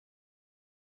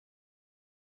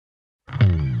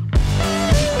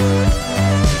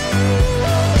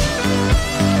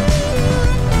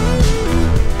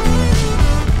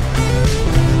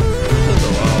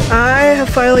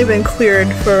have finally been cleared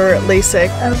for LASIK.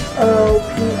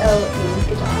 F-O-P-L-E.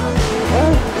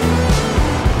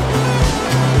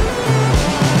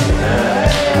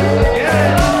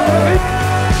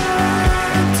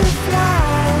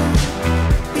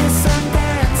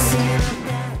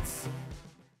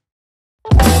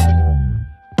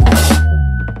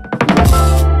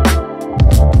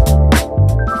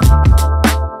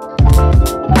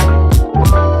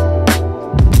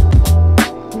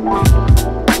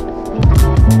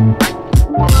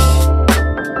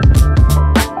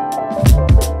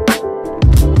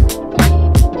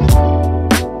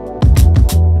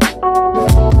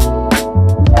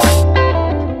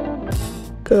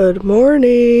 Good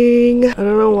morning. I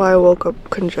don't know why I woke up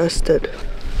congested.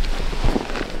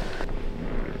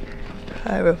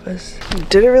 Hi Rufus.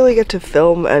 Didn't really get to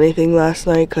film anything last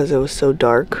night because it was so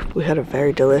dark. We had a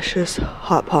very delicious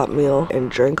hot pot meal and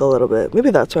drank a little bit.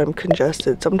 Maybe that's why I'm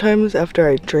congested. Sometimes after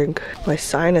I drink, my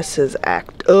sinuses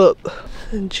act up.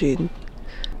 And Gene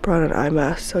brought an eye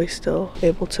mask so he's still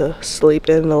able to sleep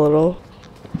in a little.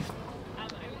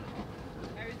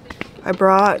 I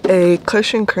brought a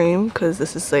cushion cream because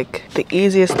this is like the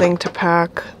easiest thing to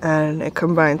pack, and it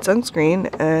combines sunscreen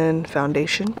and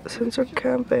foundation. Since we're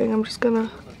camping, I'm just gonna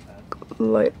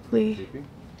lightly...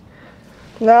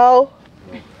 No!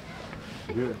 I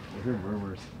hear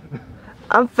murmurs.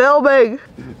 I'm filming!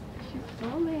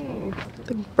 Filming.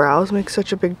 The brows make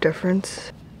such a big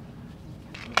difference.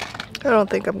 I don't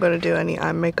think I'm gonna do any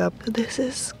eye makeup. This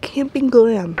is camping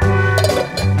glam.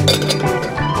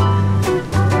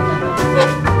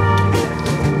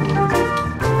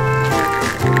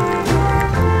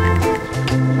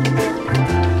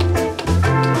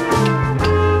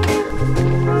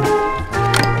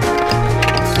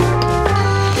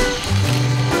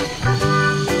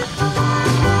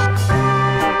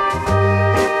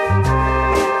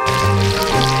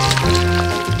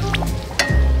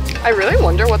 I really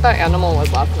wonder what that animal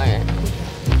was last night.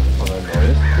 Oh, that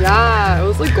noise? Yeah, it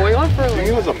was like going on for I think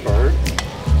it was a bird.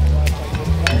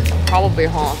 probably,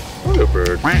 huh? What a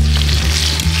bird.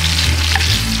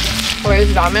 Or is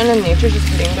ramen and nature just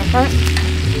hitting different?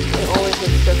 It always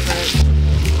hits different.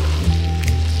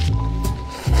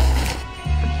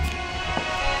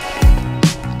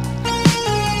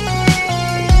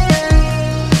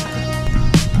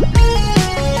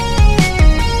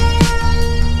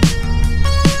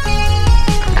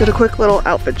 Did a quick little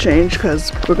outfit change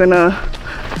because we're gonna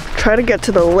try to get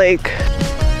to the lake.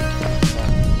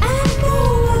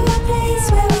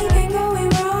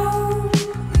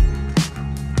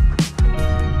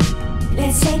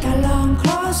 Let's take a long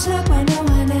close look when no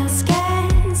one else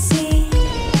can see.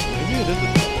 Maybe it is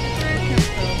a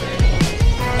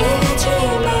In a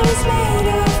dream I was made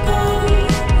of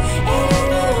gold, and I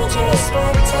knew just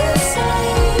what to say.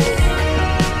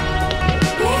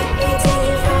 Let me take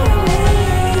you far away,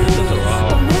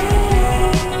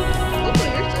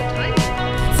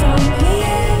 from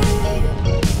here.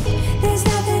 There's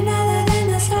nothing other than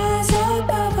the stars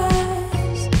above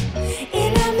us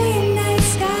in a midnight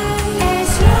sky.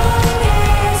 As long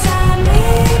as I'm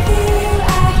with you,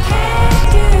 I can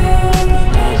do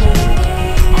anything.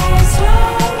 As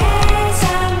long as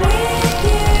I'm with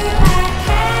you, I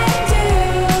can do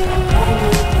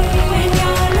anything. When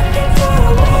you're looking for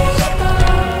a way to go,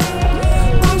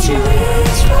 won't you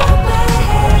reach for my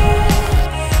hand?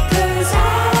 'Cause I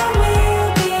will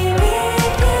be with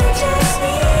you, just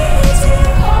need to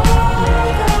hold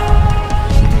on.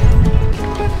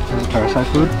 Parasite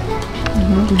food?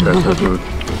 Parasite food.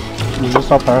 You just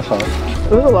saw Parasite.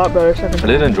 It was a lot better second I time.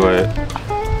 did enjoy it.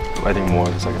 I think more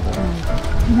the second time.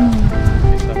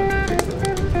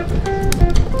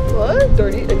 What?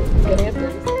 30? Getting it 30?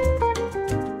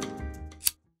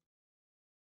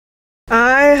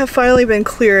 I have finally been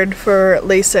cleared for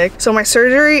LASIK. So my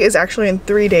surgery is actually in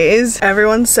 3 days.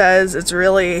 Everyone says it's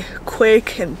really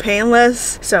quick and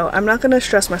painless, so I'm not gonna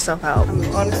stress myself out. I'm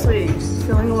honestly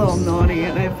feeling a little naughty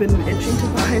and I've been itching to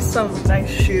buy some nice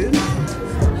shoes.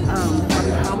 I'm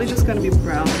probably just gonna be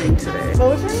browsing today. What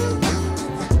was her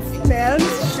name?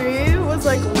 She was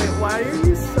like, wait, why are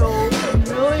you so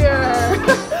familiar?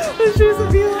 She's a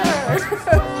viewer.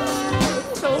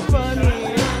 It's so funny.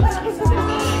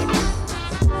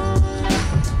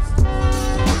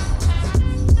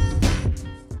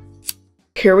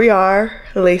 Here we are,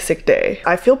 LASIK day.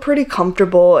 I feel pretty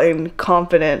comfortable and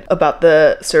confident about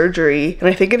the surgery, and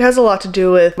I think it has a lot to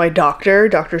do with my doctor,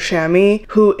 Dr. Shamie,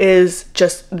 who is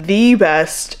just the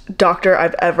best doctor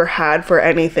I've ever had for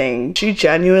anything. She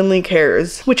genuinely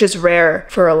cares, which is rare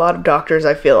for a lot of doctors,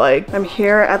 I feel like. I'm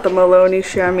here at the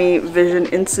Maloney-Shamie Vision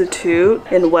Institute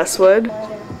in Westwood.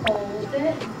 Hold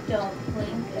it, don't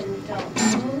blink, and don't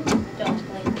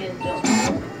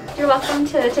You're welcome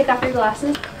to take off your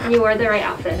glasses. You wore the right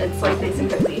outfit. It's like nice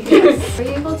and cozy. Yes. Are you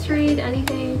able to read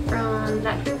anything from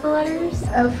that group of letters?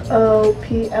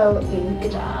 F-O-P-L-E.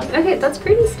 Good job. Okay, that's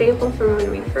pretty stable from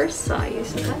when we first saw you,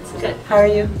 so that's good. How are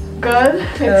you? Good.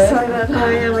 Good. Excited.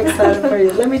 I am excited for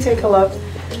you. Let me take a look.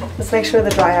 Let's make sure the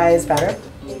dry eye is better.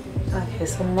 Okay,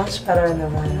 so much better in the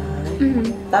right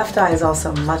eye. Left eye is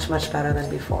also much better than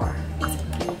before.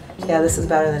 Yeah, this is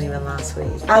better than even last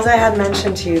week. As I had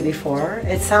mentioned to you before,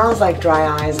 it sounds like dry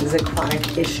eyes is a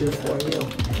chronic issue for you.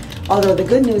 Although the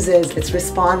good news is it's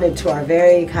responded to our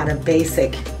very kind of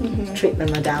basic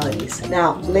treatment modalities.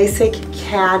 Now, LASIK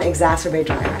can exacerbate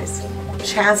dry eyes.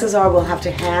 Chances are we'll have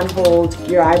to handhold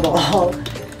your eyeball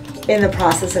in the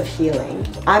process of healing.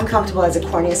 I'm comfortable as a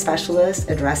cornea specialist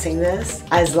addressing this.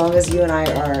 As long as you and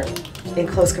I are in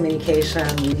close communication,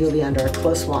 you'll be under a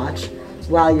close watch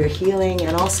while you're healing,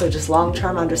 and also just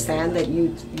long-term understand that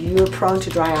you're prone to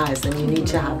dry eyes and you need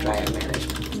to have dry eye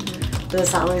management. Does that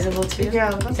sound reasonable to you? Yeah,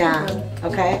 that's good.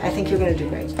 Okay, I think you're gonna do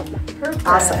great. Perfect.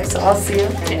 Awesome, so I'll see you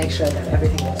and make sure that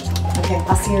everything goes well. Okay,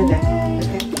 I'll see you in a day.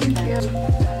 Okay?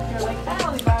 You're like,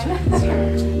 that'll be fine.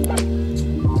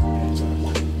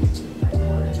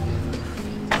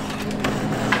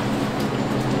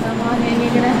 Come on in,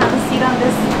 you're gonna have a seat on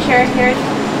this chair here.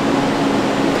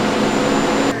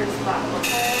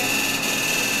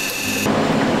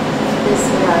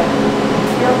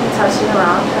 Feel me touching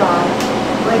around your arm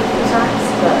like 3 times.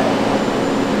 Good.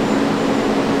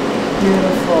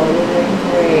 Beautiful. You're doing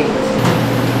great.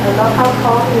 I love how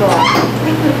calm you are.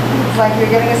 It's like you're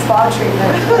getting a spa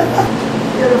treatment.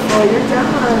 Beautiful. You're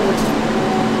done.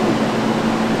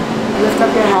 Lift up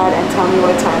your head and tell me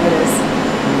what time it is.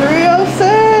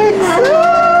 3:06.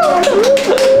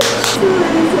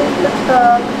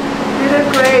 You did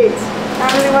great.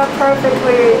 Everything went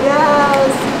perfectly.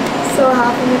 Yes. So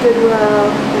happy you did well.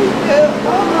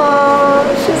 Oh,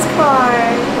 she's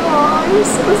crying. Oh, you're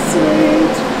so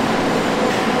sweet.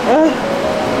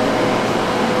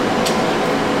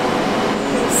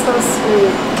 You're so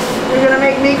sweet. You're gonna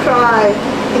make me cry.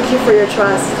 Thank you for your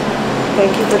trust.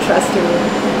 Thank you for trusting me.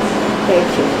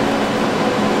 Thank you.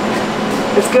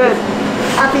 It's good.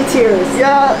 Happy tears.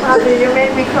 Yeah. Happy. You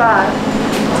made me cry.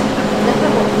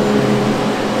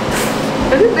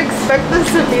 I didn't expect this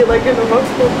to be like an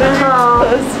emotional thing. Oh.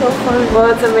 That's so funny.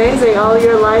 Well, it's amazing. All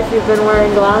your life you've been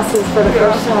wearing glasses. For the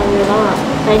first time you're not.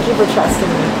 Thank you for trusting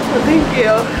me. Well, thank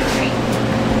you.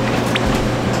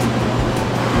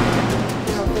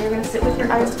 You're going to sit with your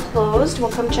eyes closed.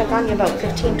 We'll come check on you about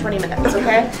 15-20 minutes,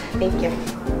 okay? Thank you.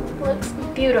 Looks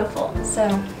beautiful. So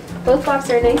both flaps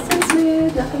are nice and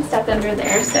smooth, nothing stuck under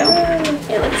there, so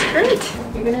it looks great.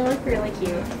 You're gonna look really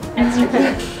cute. Extra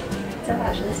cute. It's a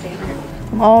fashion statement.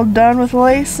 I'm all done with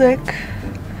LASIK.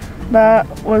 That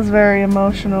was very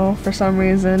emotional for some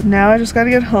reason. Now I just gotta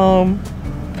get home,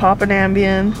 pop an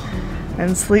Ambien,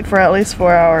 and sleep for at least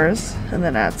 4 hours, and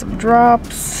then add some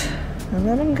drops, and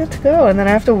then I'm good to go. And then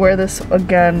I have to wear this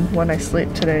again when I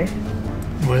sleep today.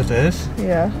 Wear this?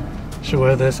 Yeah. You should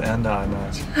wear this and the eye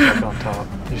mask like on top.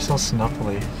 You're so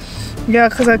snuffly. Yeah,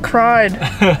 because I cried.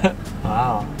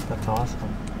 Wow, that's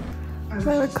awesome.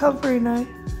 My recovery night.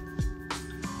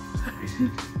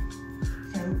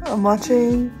 I'm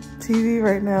watching TV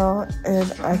right now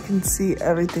and I can see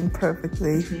everything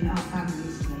perfectly.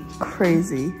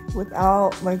 Crazy.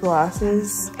 Without my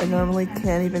glasses, I normally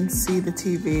can't even see the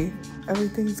TV.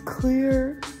 Everything's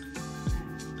clear.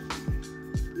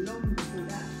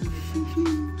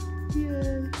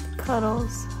 Yeah.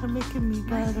 Puddles are making me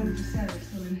better.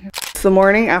 It's the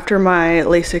morning after my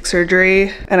LASIK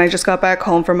surgery and I just got back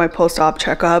home from my post-op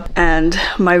checkup and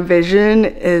my vision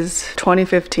is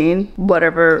 2015,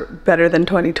 whatever better than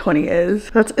 2020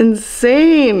 is. That's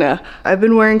insane. I've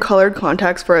been wearing colored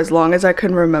contacts for as long as I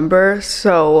can remember,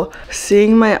 so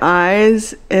seeing my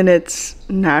eyes in its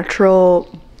natural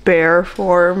bare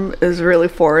form is really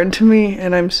foreign to me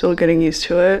and I'm still getting used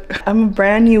to it. I'm a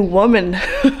brand new woman.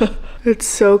 It's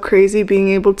so crazy being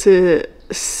able to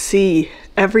see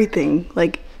everything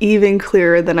like even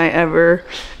clearer than I ever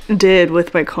did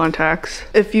with my contacts.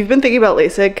 If you've been thinking about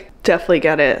LASIK, definitely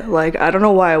get it. Like, I don't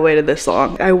know why I waited this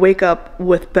long. I wake up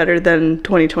with better than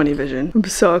 20/20 vision. I'm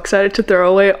so excited to throw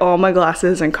away all my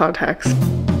glasses and contacts.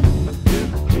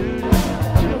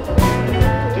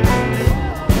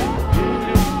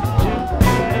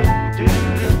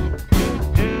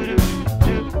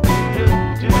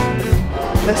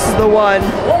 This is the one.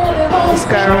 This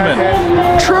guy right here.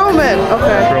 Truman.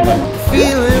 Okay. Truman.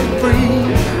 Feeling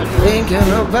free,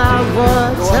 thinking about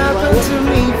what's happened to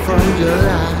me from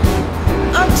July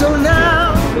up till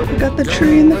now. We got the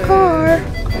tree in the car.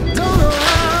 Don't know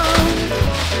how.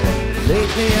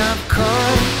 Lately Lately I've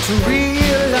come to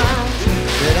realize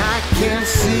that I can't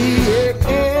see it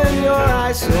in your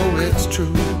eyes, so it's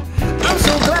true. I'm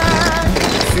so glad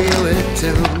you feel it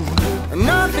too.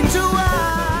 Nothing to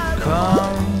hide.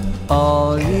 Come,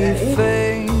 all ye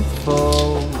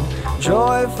faithful,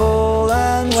 joyful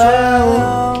and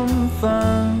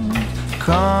triumphant.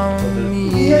 Come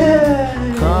ye,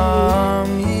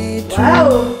 come ye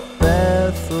to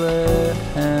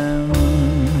Bethlehem.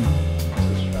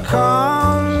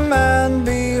 Come and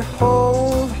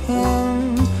behold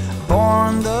him,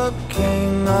 born the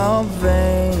King of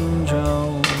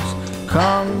angels.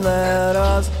 Come, let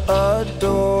us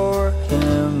adore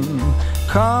him.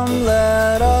 Come,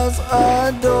 let us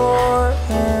adore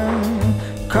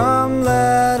him. Come,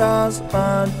 let us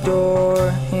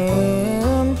adore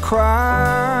him.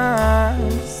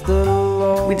 Christ the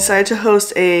Lord. We decided to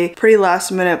host a pretty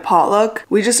last minute potluck.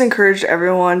 We just encouraged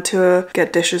everyone to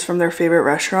get dishes from their favorite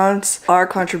restaurants. Our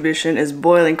contribution is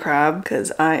boiling crab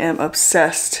because I am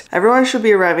obsessed. Everyone should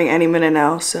be arriving any minute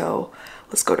now, so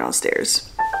let's go downstairs.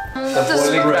 The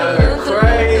boiling crab are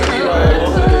crazy.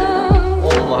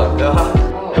 Oh my god.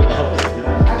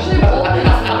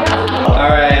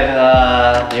 Alright,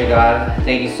 dear God,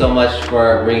 thank you so much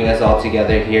for bringing us all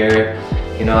together here.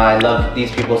 You know, I love these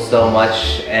people so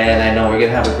much, and I know we're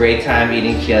gonna have a great time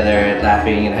eating together,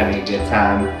 laughing and having a good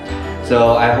time.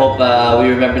 So I hope we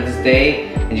remember this day.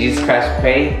 In Jesus Christ we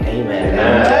pray, amen.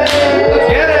 Let's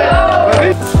get it! Oh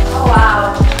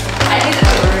wow. I need to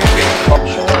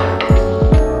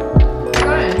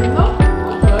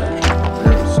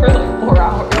for like 4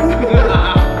 hours.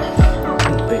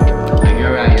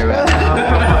 You're right, you're right.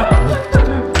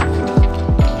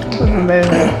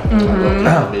 Amazing. I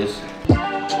love this.